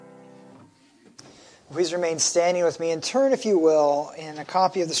Please remain standing with me and turn, if you will, in a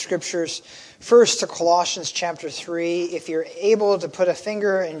copy of the Scriptures, first to Colossians chapter 3. If you're able to put a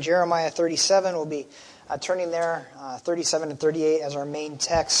finger in Jeremiah 37, we'll be turning there, 37 and 38 as our main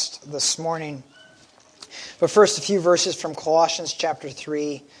text this morning. But first, a few verses from Colossians chapter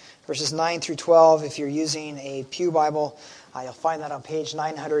 3, verses 9 through 12. If you're using a Pew Bible, you'll find that on page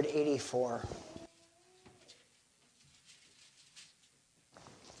 984.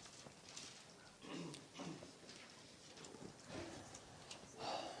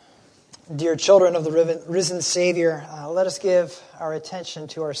 Dear children of the risen Savior, let us give our attention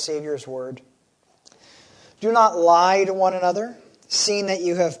to our Savior's word. Do not lie to one another, seeing that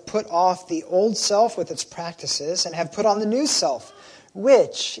you have put off the old self with its practices and have put on the new self,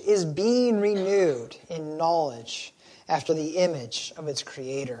 which is being renewed in knowledge after the image of its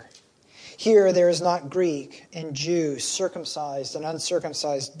Creator. Here there is not Greek and Jew, circumcised and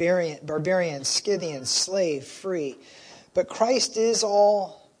uncircumcised, barbarian, Scythian, slave, free, but Christ is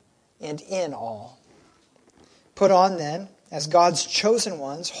all and in all. Put on then, as God's chosen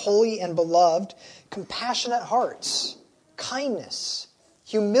ones, holy and beloved, compassionate hearts, kindness,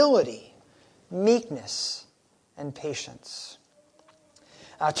 humility, meekness, and patience.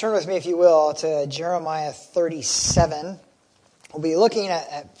 Turn with me, if you will, to Jeremiah 37. We'll be looking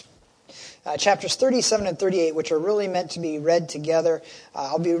at chapters 37 and 38, which are really meant to be read together.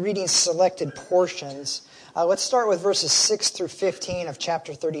 I'll be reading selected portions. Let's start with verses 6 through 15 of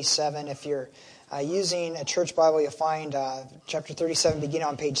chapter 37. If you're using a church Bible, you'll find chapter 37 beginning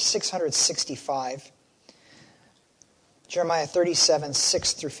on page 665. Jeremiah 37,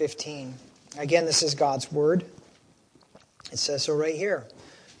 6 through 15. Again, this is God's word. It says so right here.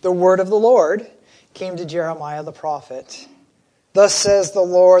 The word of the Lord came to Jeremiah the prophet. Thus says the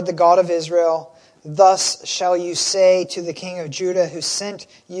Lord, the God of Israel, thus shall you say to the king of Judah who sent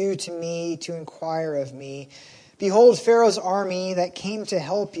you to me to inquire of me, behold, Pharaoh's army that came to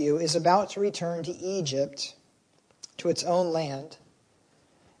help you is about to return to Egypt, to its own land.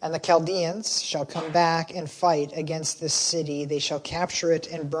 And the Chaldeans shall come back and fight against this city. They shall capture it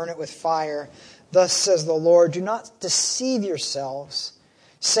and burn it with fire. Thus says the Lord, do not deceive yourselves,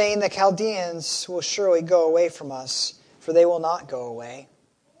 saying the Chaldeans will surely go away from us, for they will not go away.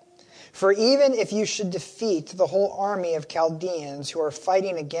 For even if you should defeat the whole army of Chaldeans who are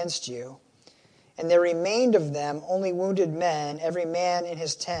fighting against you, and there remained of them only wounded men, every man in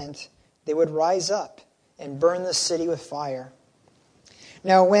his tent, they would rise up and burn the city with fire.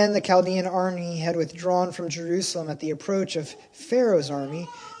 Now when the Chaldean army had withdrawn from Jerusalem at the approach of Pharaoh's army,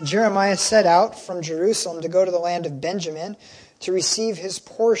 Jeremiah set out from Jerusalem to go to the land of Benjamin to receive his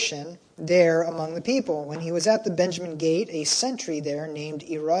portion there among the people. When he was at the Benjamin gate, a sentry there named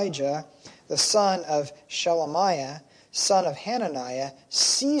Irijah, the son of Shelemiah, son of Hananiah,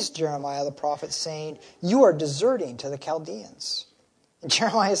 seized Jeremiah the prophet, saying, you are deserting to the Chaldeans. And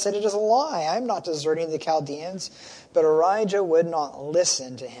Jeremiah said, it is a lie. I am not deserting the Chaldeans. But Irijah would not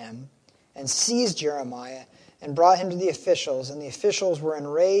listen to him and seized Jeremiah and brought him to the officials. And the officials were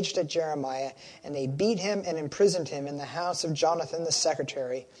enraged at Jeremiah, and they beat him and imprisoned him in the house of Jonathan the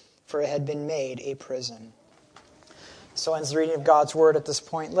secretary, for it had been made a prison. So ends the reading of God's word at this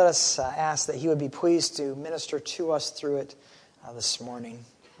point. Let us ask that he would be pleased to minister to us through it this morning.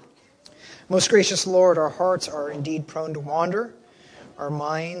 Most gracious Lord, our hearts are indeed prone to wander. Our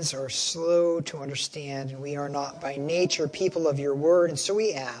minds are slow to understand, and we are not by nature people of your word. And so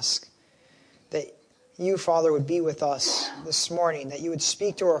we ask that you, Father, would be with us this morning, that you would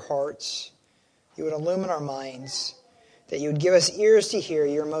speak to our hearts, you would illumine our minds, that you would give us ears to hear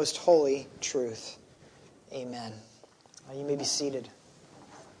your most holy truth. Amen. You may be seated.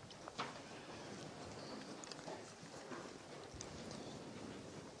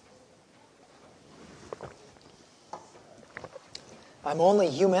 I'm only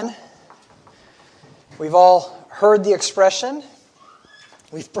human. We've all heard the expression.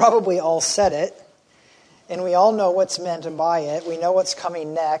 We've probably all said it. And we all know what's meant by it. We know what's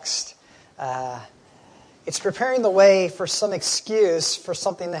coming next. It's preparing the way for some excuse for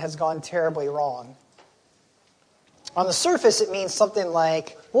something that has gone terribly wrong. On the surface, it means something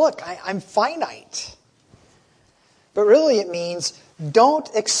like, look, I'm finite. But really it means, don't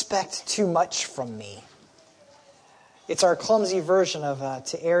expect too much from me. It's our clumsy version of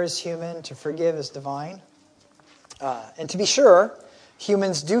to err is human, to forgive is divine. And to be sure,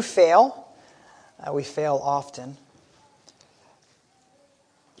 humans do fail. We fail often.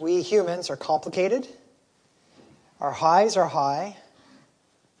 We humans are complicated. Our highs are high.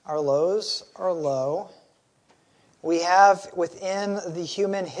 Our lows are low. We have within the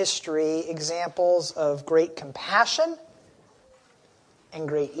human history examples of great compassion and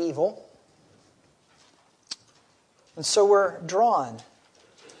great evil. And so we're drawn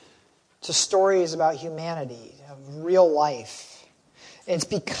to stories about humanity, of real life. And it's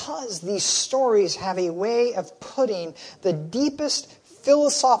because these stories have a way of putting the deepest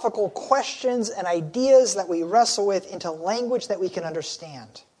philosophical questions and ideas that we wrestle with into language that we can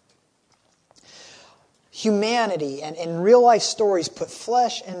understand. Humanity and real-life stories put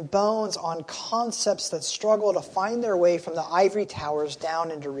flesh and bones on concepts that struggle to find their way from the ivory towers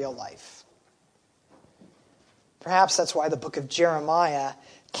down into real life. Perhaps that's why the book of Jeremiah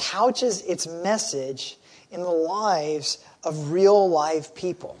couches its message in the lives of real live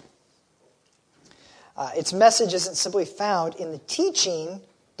people. Its message isn't simply found in the teaching,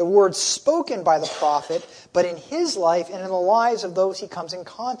 the words spoken by the prophet, but in his life and in the lives of those he comes in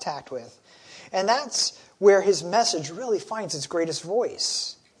contact with. And that's where his message really finds its greatest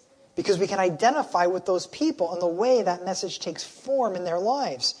voice, because we can identify with those people and the way that message takes form in their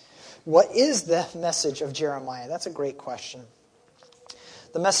lives. What is the message of Jeremiah? That's a great question.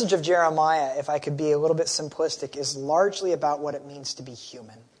 The message of Jeremiah, if I could be a little bit simplistic, is largely about what it means to be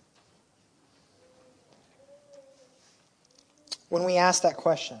human. When we ask that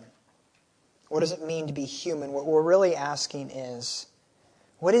question, what does it mean to be human? What we're really asking is,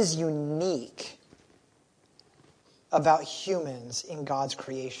 what is unique about humans in God's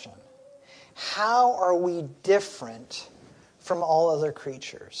creation? How are we different from all other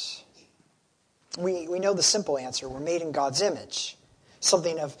creatures? We know the simple answer. We're made in God's image,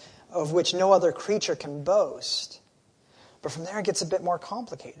 something of which no other creature can boast. But from there it gets a bit more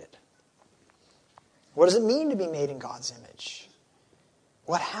complicated. What does it mean to be made in God's image?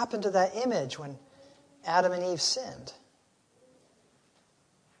 What happened to that image when Adam and Eve sinned?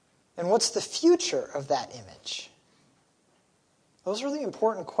 And what's the future of that image? Those are the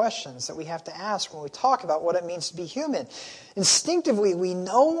important questions that we have to ask when we talk about what it means to be human. Instinctively, we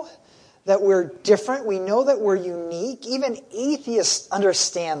know that we're different. We know that we're unique. Even atheists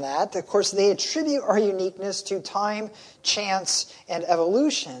understand that. Of course, they attribute our uniqueness to time, chance, and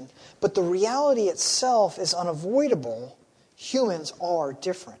evolution. But the reality itself is unavoidable. Humans are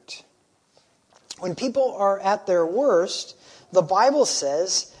different. When people are at their worst, the Bible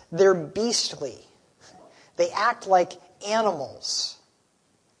says they're beastly. They act like animals.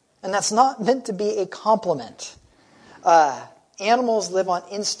 And that's not meant to be a compliment. Animals live on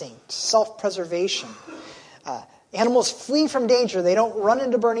instinct, self-preservation. Animals flee from danger. They don't run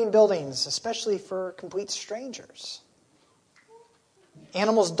into burning buildings, especially for complete strangers.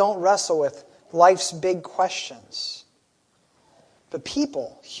 Animals don't wrestle with life's big questions. But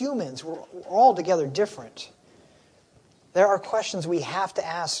people, humans, we're all together different. There are questions we have to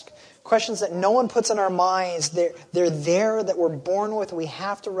ask, questions that no one puts in our minds. They're there, that we're born with, we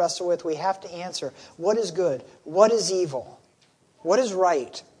have to wrestle with, we have to answer. What is good? What is evil? What is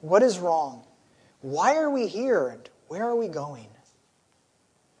right? What is wrong? Why are we here? And where are we going?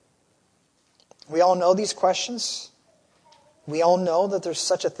 We all know these questions. We all know that there's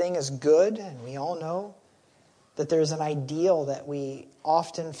such a thing as good, and we all know that there's an ideal that we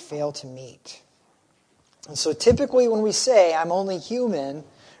often fail to meet. And so typically when we say, I'm only human,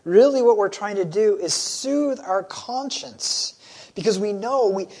 really what we're trying to do is soothe our conscience. Because we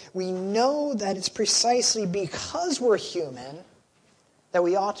know that it's precisely because we're human that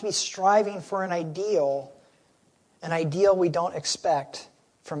we ought to be striving for an ideal we don't expect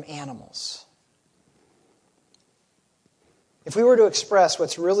from animals. If we were to express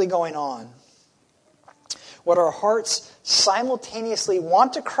what's really going on, what our hearts simultaneously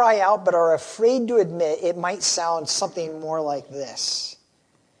want to cry out but are afraid to admit, it might sound something more like this.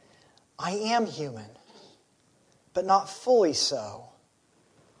 I am human, but not fully so.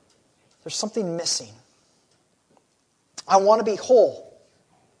 There's something missing. I want to be whole.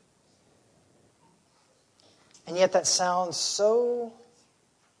 And yet that sounds so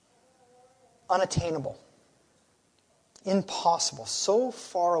unattainable, impossible, so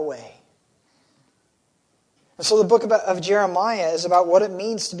far away. And so the book of Jeremiah is about what it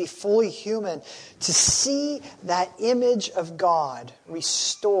means to be fully human, to see that image of God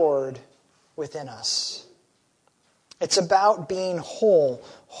restored within us. It's about being whole,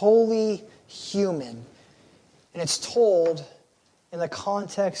 wholly human. And it's told in the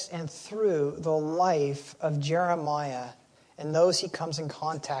context and through the life of Jeremiah and those he comes in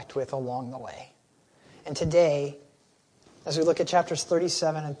contact with along the way. And today, as we look at chapters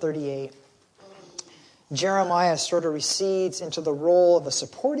 37 and 38, Jeremiah sort of recedes into the role of a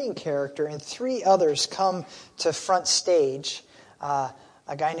supporting character, and three others come to front stage. A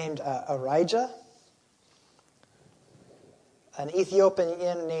guy named Irijah, an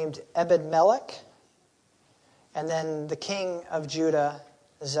Ethiopian named Ebed-Melech, and then the king of Judah,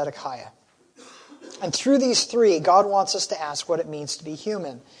 Zedekiah. And through these three, God wants us to ask what it means to be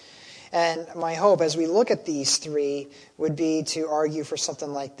human. And my hope as we look at these three would be to argue for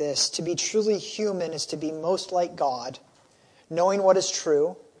something like this. To be truly human is to be most like God, knowing what is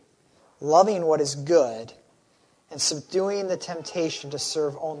true, loving what is good, and subduing the temptation to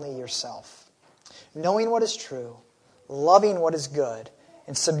serve only yourself. Knowing what is true, loving what is good,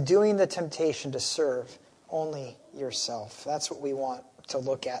 and subduing the temptation to serve only yourself. That's what we want to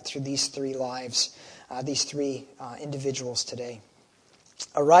look at through these three lives, these three individuals today.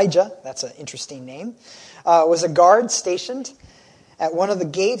 Irijah, that's an interesting name, was a guard stationed at one of the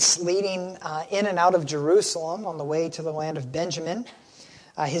gates leading in and out of Jerusalem on the way to the land of Benjamin.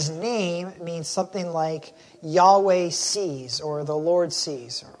 His name means something like Yahweh sees, or the Lord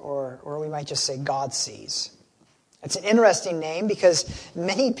sees, or we might just say God sees. It's an interesting name because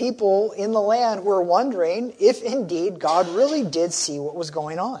many people in the land were wondering if indeed God really did see what was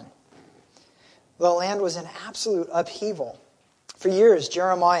going on. The land was in absolute upheaval. For years,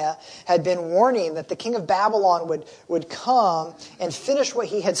 Jeremiah had been warning that the king of Babylon would come and finish what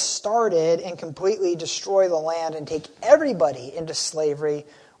he had started and completely destroy the land and take everybody into slavery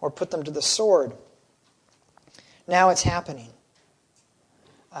or put them to the sword. Now it's happening.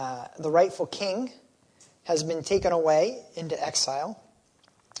 The rightful king has been taken away into exile.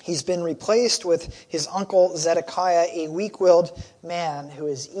 He's been replaced with his uncle Zedekiah, a weak-willed man who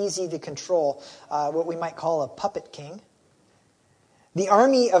is easy to control, what we might call a puppet king. The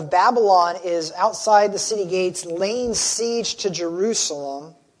army of Babylon is outside the city gates, laying siege to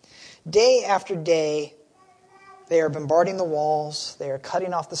Jerusalem. Day after day, they are bombarding the walls. They are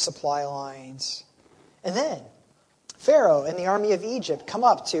cutting off the supply lines. And then Pharaoh and the army of Egypt come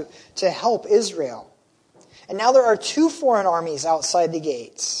up to help Israel. And now there are two foreign armies outside the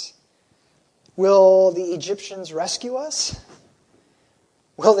gates. Will the Egyptians rescue us?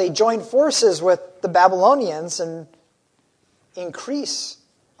 Will they join forces with the Babylonians and increase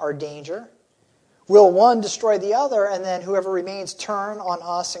our danger? Will one destroy the other and then whoever remains turn on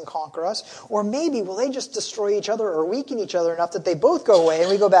us and conquer us? Or maybe will they just destroy each other or weaken each other enough that they both go away and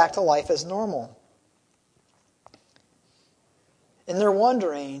we go back to life as normal? And they're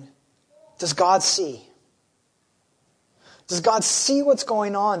wondering, does God see? Does God see what's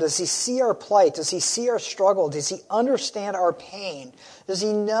going on? Does he see our plight? Does he see our struggle? Does he understand our pain? Does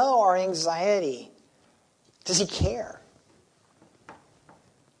he know our anxiety? Does he care?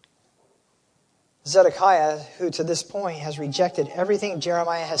 Zedekiah, who to this point has rejected everything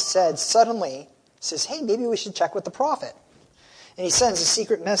Jeremiah has said, suddenly says, hey, maybe we should check with the prophet. And he sends a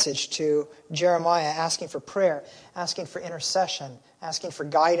secret message to Jeremiah asking for prayer, asking for intercession, asking for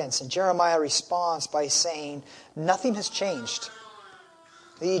guidance. And Jeremiah responds by saying, nothing has changed.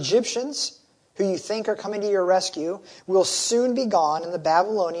 The Egyptians, who you think are coming to your rescue, will soon be gone and the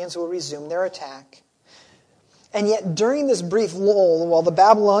Babylonians will resume their attack. And yet during this brief lull, while the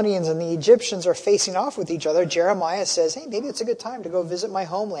Babylonians and the Egyptians are facing off with each other, Jeremiah says, hey, maybe it's a good time to go visit my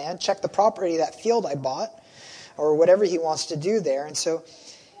homeland, check the property, that field I bought, or whatever he wants to do there. And so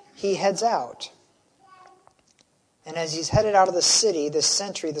he heads out. And as he's headed out of the city, this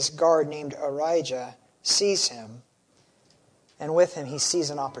sentry, this guard named Irijah, sees him. And with him, he sees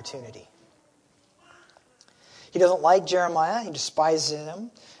an opportunity. He doesn't like Jeremiah. He despises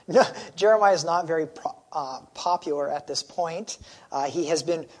him. No, Jeremiah is not very popular at this point. He has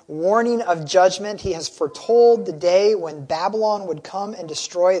been warning of judgment. He has foretold the day when Babylon would come and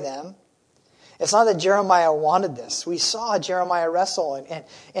destroy them. It's not that Jeremiah wanted this. We saw Jeremiah wrestle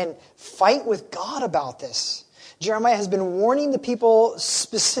and fight with God about this. Jeremiah has been warning the people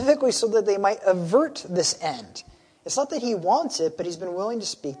specifically so that they might avert this end. It's not that he wants it, but he's been willing to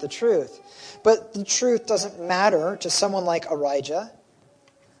speak the truth. But the truth doesn't matter to someone like Irijah.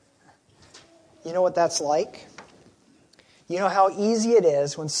 You know what that's like? You know how easy it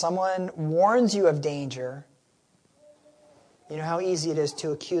is when someone warns you of danger. You know how easy it is to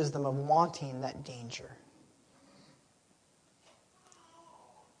accuse them of wanting that danger.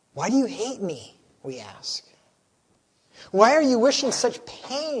 Why do you hate me? We ask. Why are you wishing such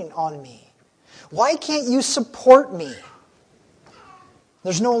pain on me? Why can't you support me?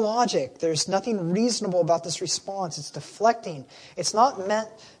 There's no logic. There's nothing reasonable about this response. It's deflecting. It's not meant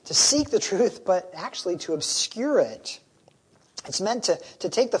to seek the truth, but actually to obscure it. It's meant to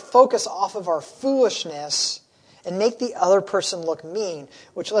take the focus off of our foolishness and make the other person look mean,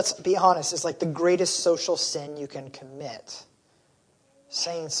 which, let's be honest, is like the greatest social sin you can commit.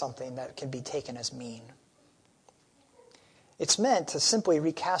 Saying something that can be taken as mean. It's meant to simply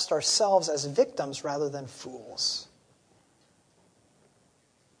recast ourselves as victims rather than fools.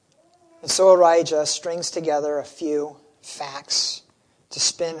 And so Irijah strings together a few facts to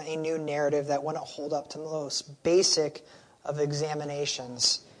spin a new narrative that wouldn't hold up to the most basic of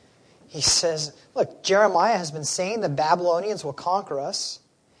examinations. He says, look, Jeremiah has been saying the Babylonians will conquer us.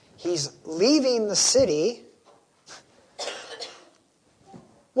 He's leaving the city.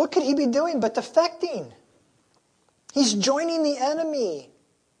 What could he be doing but defecting? He's joining the enemy.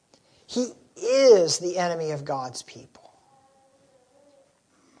 He is the enemy of God's people.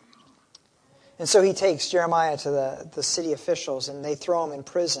 And so he takes Jeremiah to the city officials and they throw him in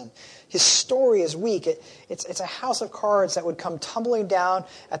prison. His story is weak. It's a house of cards that would come tumbling down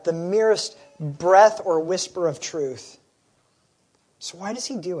at the merest breath or whisper of truth. So why does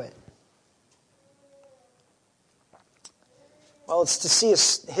he do it? Well, it's to see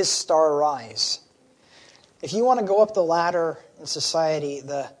his star rise. If you want to go up the ladder in society,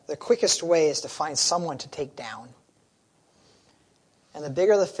 the quickest way is to find someone to take down. And the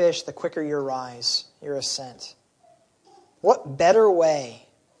bigger the fish, the quicker your rise, your ascent. What better way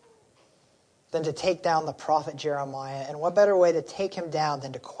than to take down the prophet Jeremiah? And what better way to take him down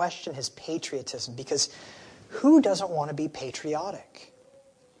than to question his patriotism? Because who doesn't want to be patriotic?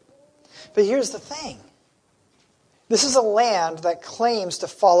 But here's the thing. This is a land that claims to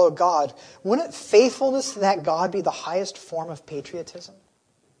follow God. Wouldn't faithfulness to that God be the highest form of patriotism?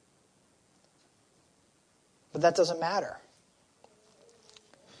 But that doesn't matter.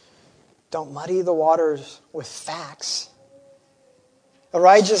 Don't muddy the waters with facts.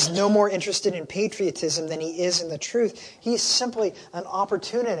 Irijah's no more interested in patriotism than he is in the truth. He's simply an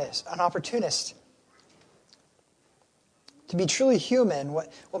opportunist. To be truly human,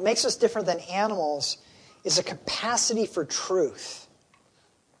 what makes us different than animals is a capacity for truth.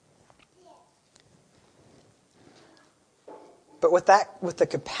 But with the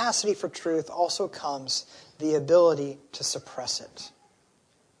capacity for truth also comes the ability to suppress it,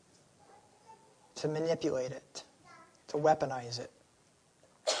 to manipulate it, to weaponize it.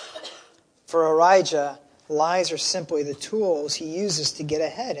 For Irijah, lies are simply the tools he uses to get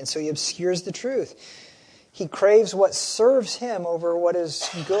ahead, and so he obscures the truth. He craves what serves him over what is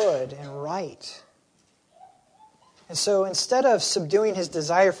good and right. And so instead of subduing his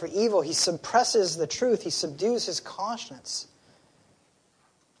desire for evil, he suppresses the truth. He subdues his conscience.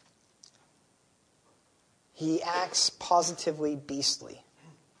 He acts positively beastly,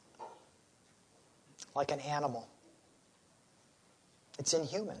 like an animal. It's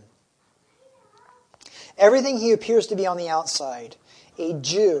inhuman. Everything he appears to be on the outside, a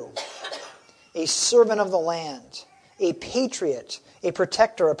Jew, a servant of the land, a patriot, a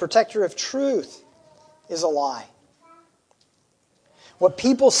protector of truth, is a lie. What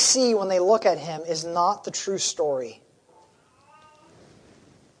people see when they look at him is not the true story.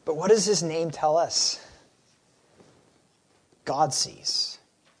 But what does his name tell us? God sees.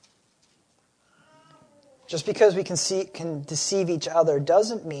 Just because we can deceive each other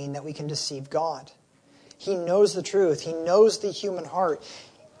doesn't mean that we can deceive God. He knows the truth. He knows the human heart.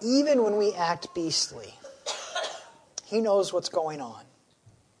 Even when we act beastly, he knows what's going on.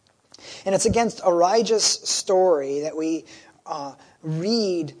 And it's against Irijah's story that we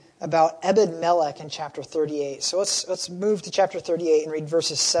read about Ebed-Melech in chapter 38. So let's move to chapter 38 and read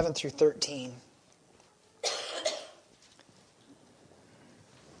verses 7 through 13.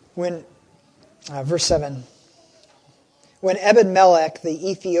 Verse 7. When Ebed-Melech the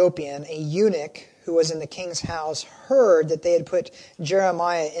Ethiopian, a eunuch who was in the king's house, heard that they had put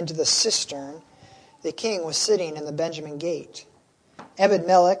Jeremiah into the cistern, the king was sitting in the Benjamin gate.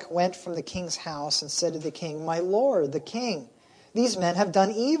 Ebed-Melech went from the king's house and said to the king, "My lord, the king, these men have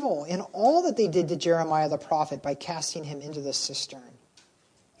done evil in all that they did to Jeremiah the prophet by casting him into the cistern.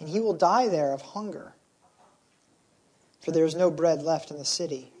 And he will die there of hunger, for there is no bread left in the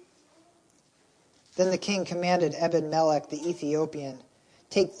city." Then the king commanded Ebed-Melech the Ethiopian,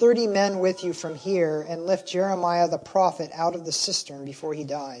 "Take 30 men with you from here and lift Jeremiah the prophet out of the cistern before he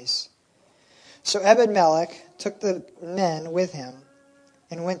dies." So Ebed-Melech took the men with him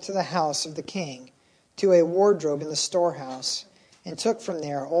and went to the house of the king, to a wardrobe in the storehouse, and took from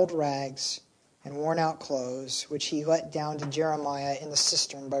there old rags and worn-out clothes, which he let down to Jeremiah in the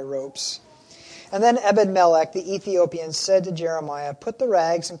cistern by ropes. And then Ebed-Melech the Ethiopian said to Jeremiah, "Put the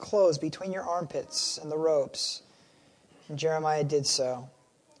rags and clothes between your armpits and the ropes." And Jeremiah did so.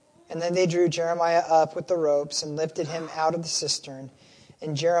 And then they drew Jeremiah up with the ropes and lifted him out of the cistern,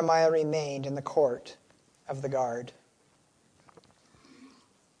 and Jeremiah remained in the court of the guard.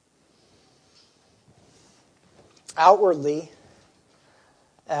 Outwardly,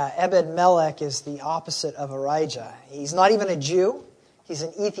 Ebed-Melech is the opposite of Irijah. He's not even a Jew. He's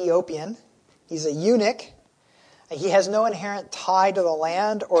an Ethiopian. He's a eunuch. He has no inherent tie to the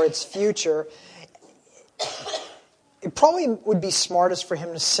land or its future. it probably would be smartest for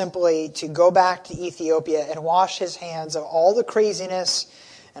him to simply to go back to Ethiopia and wash his hands of all the craziness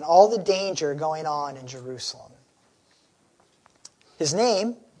and all the danger going on in Jerusalem. His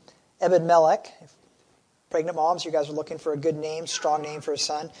name, Ebed-Melech. Pregnant moms, you guys are looking for a good name, strong name for a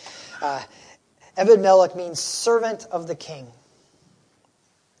son. Ebed-Melech means servant of the king.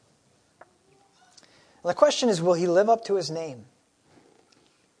 And the question is, will he live up to his name?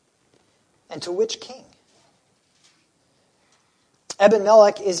 And to which king?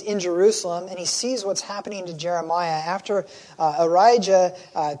 Ebed-Melech is in Jerusalem, and he sees what's happening to Jeremiah. After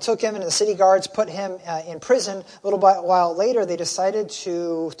Irijah took him, and the city guards put him in prison, a little while later they decided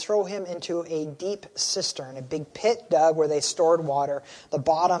to throw him into a deep cistern, a big pit dug where they stored water. The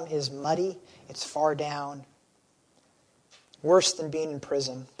bottom is muddy. It's far down. Worse than being in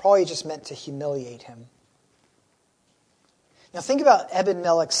prison. Probably just meant to humiliate him. Now think about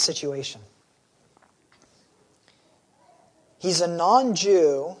Ebed-Melech's situation. He's a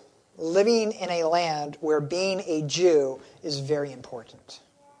non-Jew living in a land where being a Jew is very important.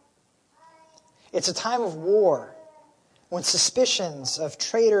 It's a time of war when suspicions of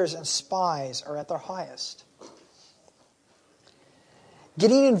traitors and spies are at their highest.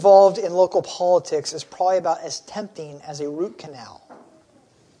 Getting involved in local politics is probably about as tempting as a root canal.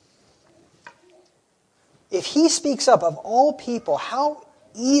 If he speaks up, of all people, how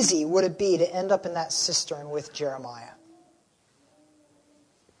easy would it be to end up in that cistern with Jeremiah?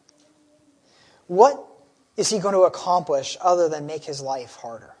 What is he going to accomplish other than make his life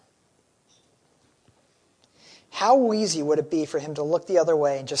harder? How easy would it be for him to look the other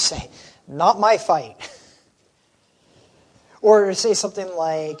way and just say, not my fight? Or to say something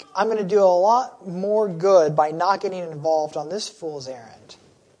like, I'm going to do a lot more good by not getting involved on this fool's errand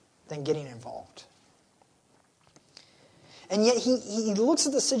than getting involved. And yet he looks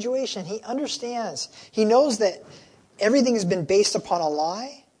at the situation, he understands, he knows that everything has been based upon a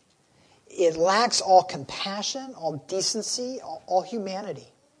lie. It lacks all compassion, all decency, all humanity.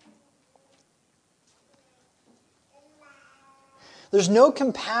 There's no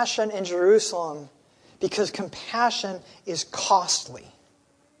compassion in Jerusalem because compassion is costly.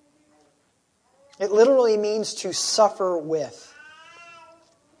 It literally means to suffer with.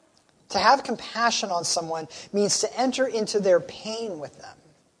 To have compassion on someone means to enter into their pain with them.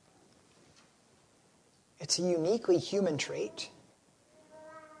 It's a uniquely human trait.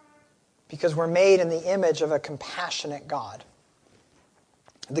 Because we're made in the image of a compassionate God.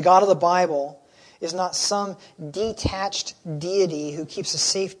 The God of the Bible is not some detached deity who keeps a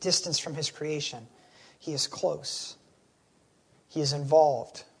safe distance from his creation. He is close. He is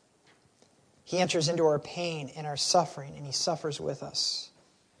involved. He enters into our pain and our suffering, and he suffers with us.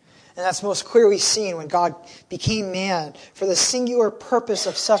 And that's most clearly seen when God became man for the singular purpose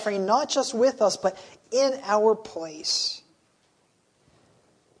of suffering, not just with us, but in our place.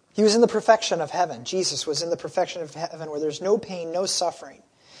 He was in the perfection of heaven. Jesus was in the perfection of heaven where there's no pain, no suffering.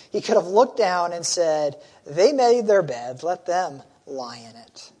 He could have looked down and said, they made their bed, let them lie in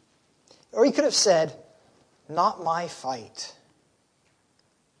it. Or he could have said, not my fight.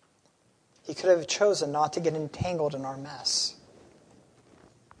 He could have chosen not to get entangled in our mess.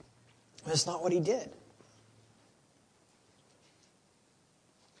 That's not what he did.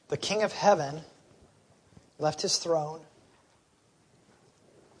 The King of Heaven left his throne,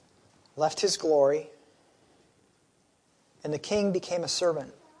 left his glory, and the king became a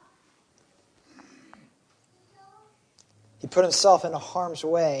servant. He put himself into harm's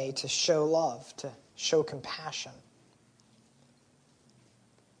way to show love, to show compassion.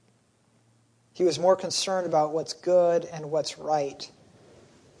 He was more concerned about what's good and what's right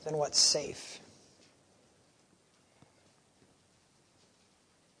than what's safe.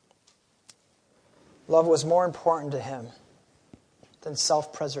 Love was more important to him than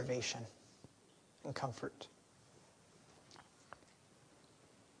self-preservation and comfort.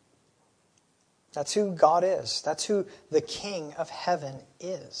 That's who God is. That's who the King of Heaven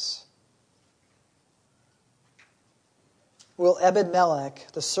is. Will Ebed-Melech,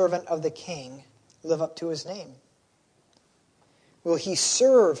 the servant of the king, live up to his name? Will he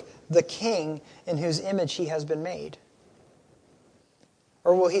serve the king in whose image he has been made?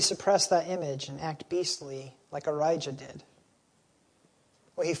 Or will he suppress that image and act beastly like Irijah did?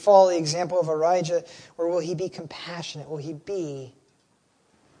 Will he follow the example of Irijah, or will he be compassionate? Will he be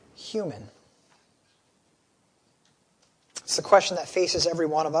human? It's the question that faces every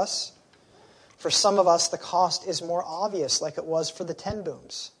one of us. For some of us, the cost is more obvious, like it was for the 10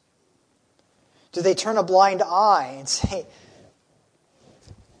 booms. Do they turn a blind eye and say,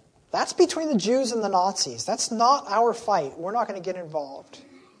 that's between the Jews and the Nazis. That's not our fight. We're not going to get involved.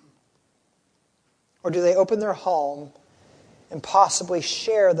 Or do they open their home and possibly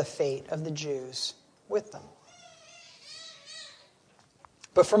share the fate of the Jews with them.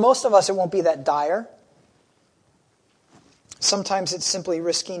 But for most of us, it won't be that dire. Sometimes it's simply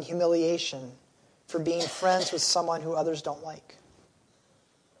risking humiliation for being friends with someone who others don't like.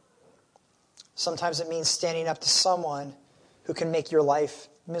 Sometimes it means standing up to someone who can make your life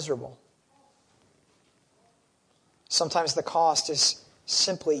miserable. Sometimes the cost is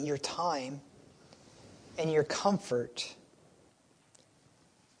simply your time and your comfort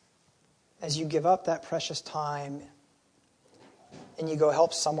as you give up that precious time and you go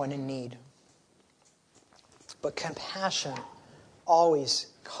help someone in need. But compassion always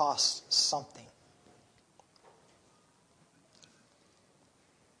costs something.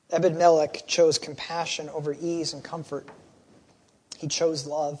 Ebed-Melech chose compassion over ease and comfort. He chose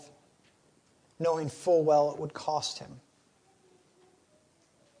love, knowing full well it would cost him.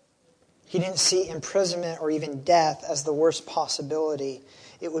 He didn't see imprisonment or even death as the worst possibility.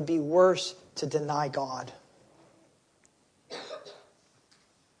 It would be worse to deny God.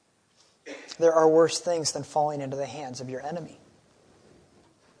 There are worse things than falling into the hands of your enemy.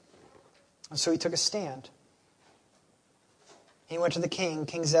 And so he took a stand. He went to the king,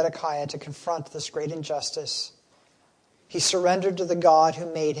 King Zedekiah, to confront this great injustice. He surrendered to the God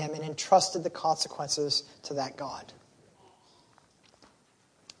who made him and entrusted the consequences to that God.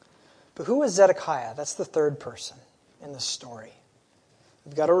 But who was Zedekiah? That's the third person in the story.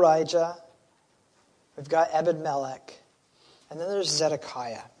 We've got Irijah, we've got Ebed-Melech, and then there's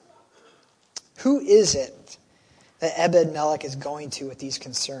Zedekiah. Who is it that Ebed-Melech is going to with these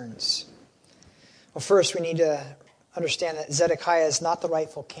concerns? Well, first we need to understand that Zedekiah is not the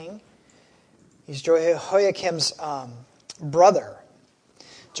rightful king. He's Jehoiakim's brother.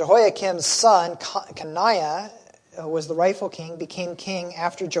 Jehoiakim's son, Coniah, was the rightful king, became king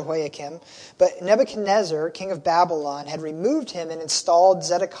after Jehoiakim. But Nebuchadnezzar, king of Babylon, had removed him and installed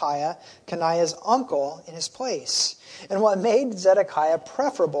Zedekiah, Coniah's uncle, in his place. And what made Zedekiah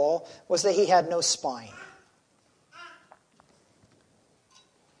preferable was that he had no spine.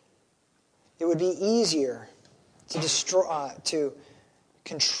 It would be easier to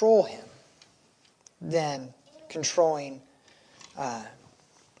control him than controlling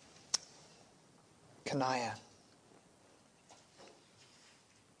Coniah.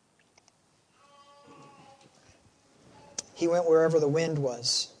 He went wherever the wind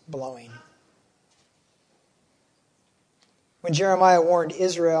was blowing. When Jeremiah warned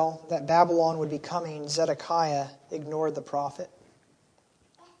Israel that Babylon would be coming, Zedekiah ignored the prophet.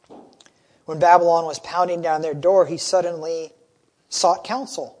 When Babylon was pounding down their door, he suddenly sought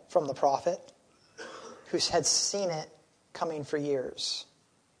counsel from the prophet, who had seen it coming for years.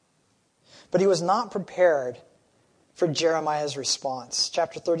 But he was not prepared for Jeremiah's response.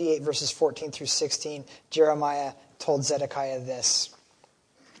 Chapter 38, verses 14 through 16, Jeremiah told Zedekiah this.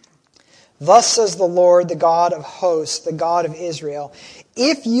 Thus says the Lord, the God of hosts, the God of Israel,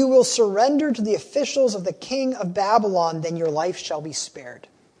 if you will surrender to the officials of the king of Babylon, then your life shall be spared.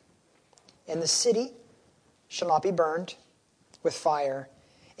 And the city shall not be burned with fire,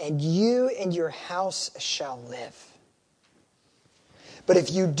 and you and your house shall live. But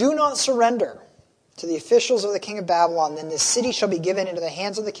if you do not surrender to the officials of the king of Babylon, then the city shall be given into the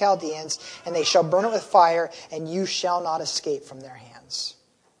hands of the Chaldeans, and they shall burn it with fire, and you shall not escape from their hands.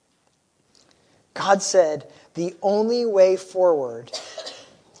 God said the only way forward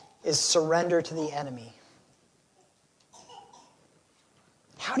is surrender to the enemy.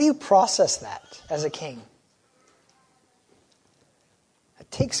 How do you process that as a king? It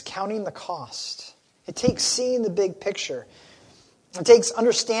takes counting the cost. It takes seeing the big picture. It takes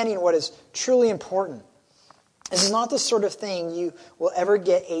understanding what is truly important. This is not the sort of thing you will ever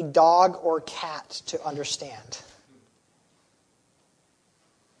get a dog or cat to understand.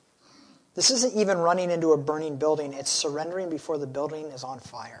 This isn't even running into a burning building. It's surrendering before the building is on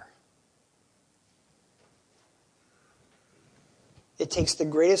fire. It takes the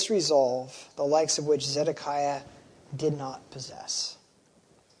greatest resolve, the likes of which Zedekiah did not possess.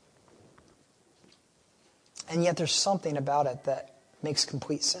 And yet there's something about it that makes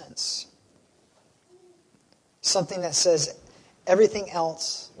complete sense. Something that says everything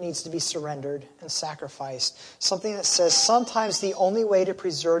else needs to be surrendered and sacrificed. Something that says sometimes the only way to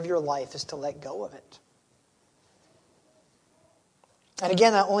preserve your life is to let go of it. And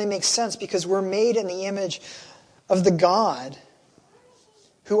again, that only makes sense because we're made in the image of the God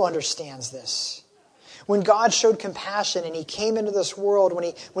who understands this. When God showed compassion and He came into this world,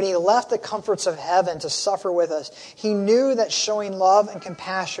 when he left the comforts of heaven to suffer with us, He knew that showing love and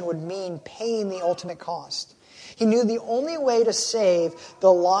compassion would mean paying the ultimate cost. He knew the only way to save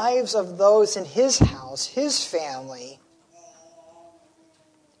the lives of those in His house, His family,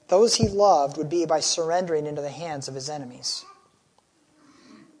 those he loved would be by surrendering into the hands of his enemies.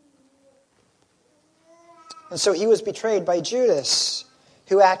 And so he was betrayed by Judas,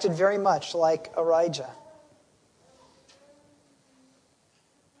 who acted very much like Irijah.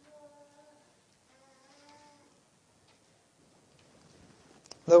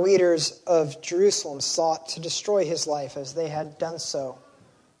 The leaders of Jerusalem sought to destroy his life as they had done so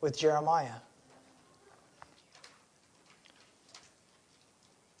with Jeremiah.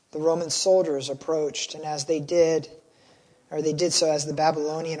 The Roman soldiers approached, and as they did so as the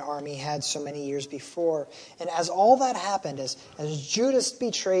Babylonian army had so many years before. And as all that happened, as Judas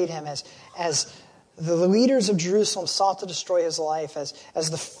betrayed him, as the leaders of Jerusalem sought to destroy his life, as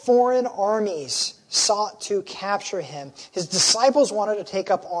the foreign armies sought to capture him, his disciples wanted to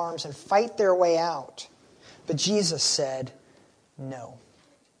take up arms and fight their way out. But Jesus said, no.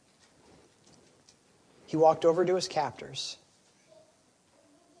 He walked over to his captors,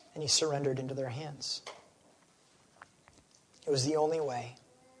 and he surrendered into their hands. It was the only way.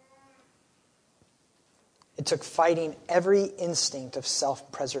 It took fighting every instinct of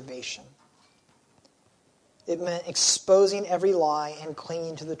self-preservation. It meant exposing every lie and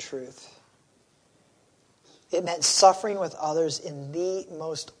clinging to the truth. It meant suffering with others in the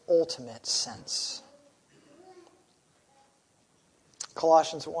most ultimate sense.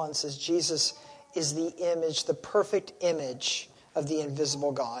 Colossians 1 says Jesus is the image, the perfect image of the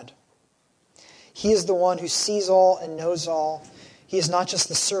invisible God. He is the one who sees all and knows all. He is not just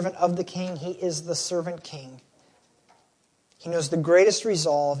the servant of the king, he is the servant king. He knows the greatest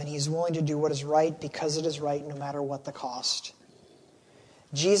resolve, and he is willing to do what is right because it is right, no matter what the cost.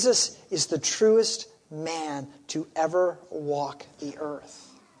 Jesus is the truest man to ever walk the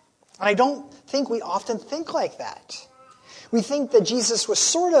earth. And I don't think we often think like that. We think that Jesus was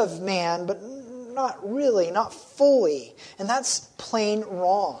sort of man, but not really, not fully. And that's plain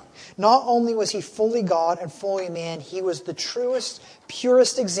wrong. Not only was he fully God and fully man, he was the truest,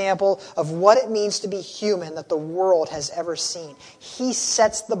 purest example of what it means to be human that the world has ever seen. He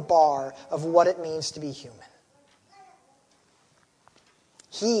sets the bar of what it means to be human.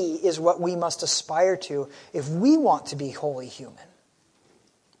 He is what we must aspire to if we want to be wholly human.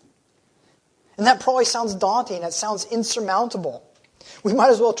 And that probably sounds daunting. It sounds insurmountable. We might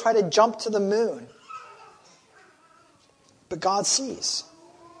as well try to jump to the moon. But God sees.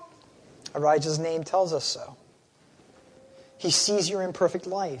 Irijah's name tells us so. He sees your imperfect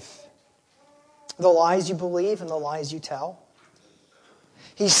life, the lies you believe and the lies you tell.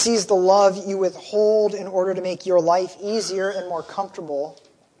 He sees the love you withhold in order to make your life easier and more comfortable.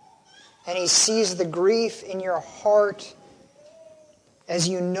 And he sees the grief in your heart as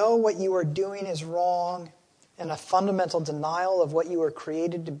you know what you are doing is wrong and a fundamental denial of what you were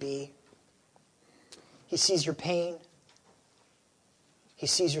created to be. He sees your pain. He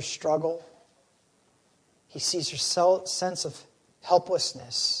sees your struggle. He sees your sense of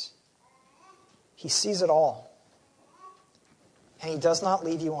helplessness. He sees it all. And he does not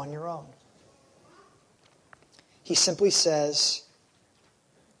leave you on your own. He simply says,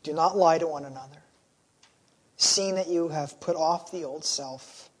 do not lie to one another, seeing that you have put off the old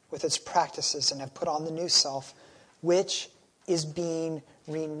self with its practices and have put on the new self, which is being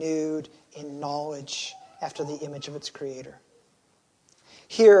renewed in knowledge after the image of its creator.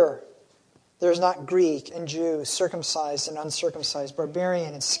 Here, there is not Greek and Jew, circumcised and uncircumcised,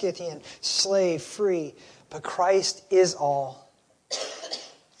 barbarian and Scythian, slave, free, but Christ is all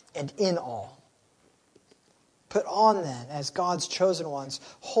and in all. Put on then, as God's chosen ones,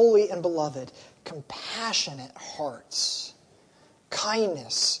 holy and beloved, compassionate hearts,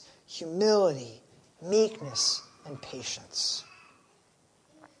 kindness, humility, meekness, and patience.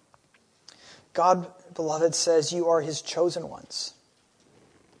 God, beloved, says you are his chosen ones.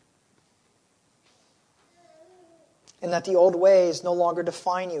 And that the old ways no longer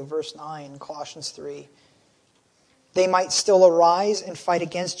define you, verse 9, Colossians 3. They might still arise and fight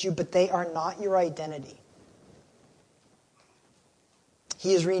against you, but they are not your identity.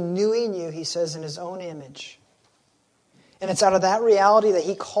 He is renewing you, he says, in his own image. And it's out of that reality that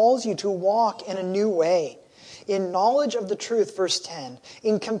he calls you to walk in a new way. In knowledge of the truth, verse 10.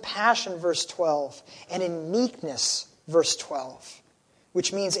 In compassion, verse 12. And in meekness, verse 12.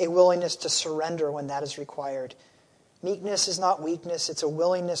 Which means a willingness to surrender when that is required. Meekness is not weakness. It's a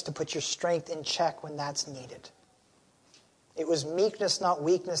willingness to put your strength in check when that's needed. It was meekness, not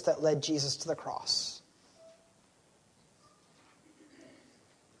weakness, that led Jesus to the cross.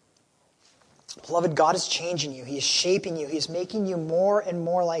 Beloved, God is changing you. He is shaping you. He is making you more and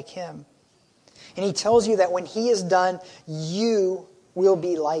more like him. And he tells you that when he is done, you will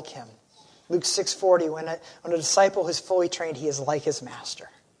be like him. Luke 6:40, when a disciple is fully trained, he is like his master.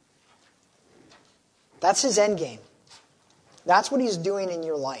 That's his end game. That's what he's doing in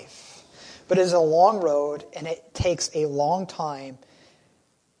your life. But it is a long road, and it takes a long time,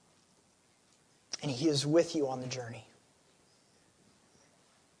 and he is with you on the journey.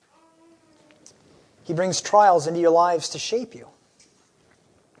 He brings trials into your lives to shape you.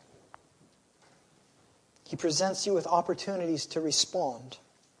 He presents you with opportunities to respond.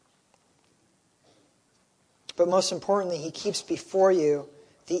 But most importantly, he keeps before you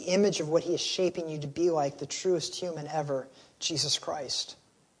the image of what he is shaping you to be like, the truest human ever, Jesus Christ.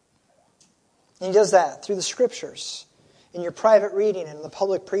 And he does that through the Scriptures, in your private reading and in the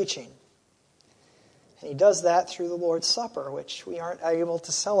public preaching. And he does that through the Lord's Supper, which we aren't able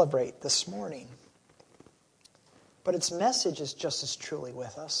to celebrate this morning. But its message is just as truly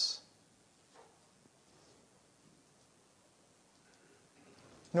with us.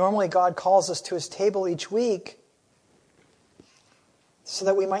 Normally, God calls us to his table each week so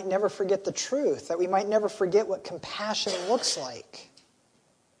that we might never forget the truth, that we might never forget what compassion looks like,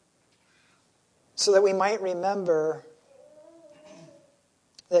 so that we might remember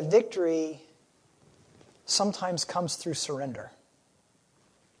that victory sometimes comes through surrender.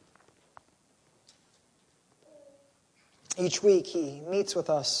 Each week, he meets with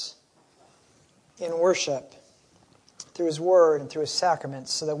us in worship through his word and through his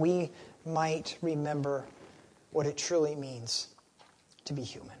sacraments so that we might remember what it truly means to be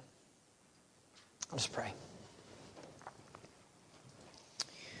human. Let us pray.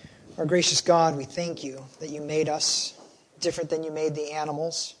 Our gracious God, we thank you that you made us different than you made the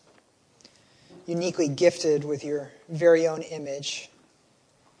animals, uniquely gifted with your very own image.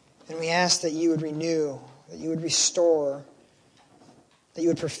 And we ask that you would renew, that you would restore, that you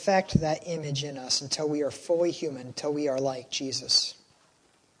would perfect that image in us until we are fully human, until we are like Jesus.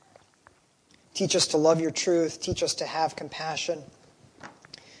 Teach us to love your truth. Teach us to have compassion.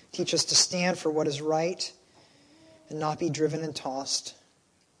 Teach us to stand for what is right and not be driven and tossed.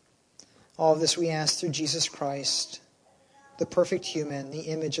 All of this we ask through Jesus Christ, the perfect human, the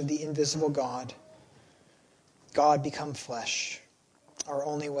image of the invisible God. God become flesh, our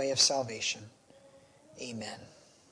only way of salvation. Amen.